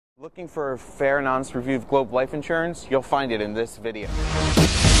Looking for a fair and honest review of Globe Life Insurance? You'll find it in this video.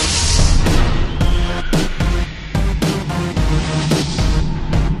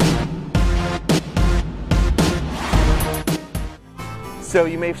 So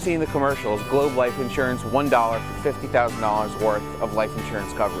you may have seen the commercials, Globe Life Insurance, $1 for $50,000 worth of life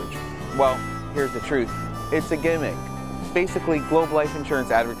insurance coverage. Well, here's the truth. It's a gimmick. Basically, Globe Life Insurance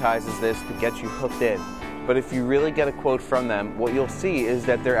advertises this to get you hooked in. But if you really get a quote from them, what you'll see is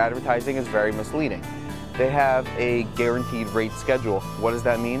that their advertising is very misleading. They have a guaranteed rate schedule. What does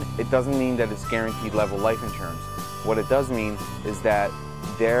that mean? It doesn't mean that it's guaranteed level life insurance. What it does mean is that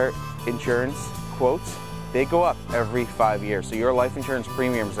their insurance quotes, they go up every 5 years. So your life insurance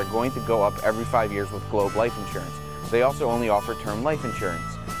premiums are going to go up every 5 years with Globe Life Insurance. They also only offer term life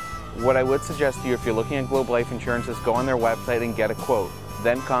insurance. What I would suggest to you if you're looking at Globe Life Insurance is go on their website and get a quote.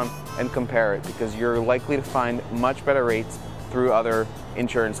 Then come and compare it, because you're likely to find much better rates through other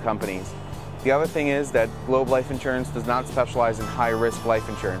insurance companies. The other thing is that Globe Life Insurance does not specialize in high-risk life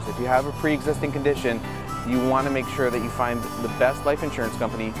insurance. If you have a pre-existing condition, you want to make sure that you find the best life insurance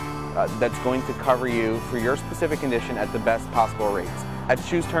company that's going to cover you for your specific condition at the best possible rates. At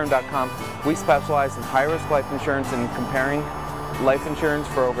ChooseTerm.com, we specialize in high-risk life insurance and comparing life insurance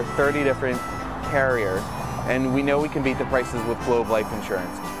for over 30 different carriers. And we know we can beat the prices with Globe Life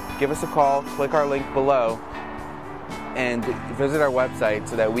Insurance. Give us a call, click our link below, and visit our website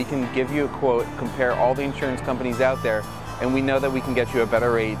so that we can give you a quote, compare all the insurance companies out there, and we know that we can get you a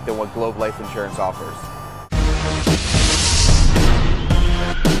better rate than what Globe Life Insurance offers.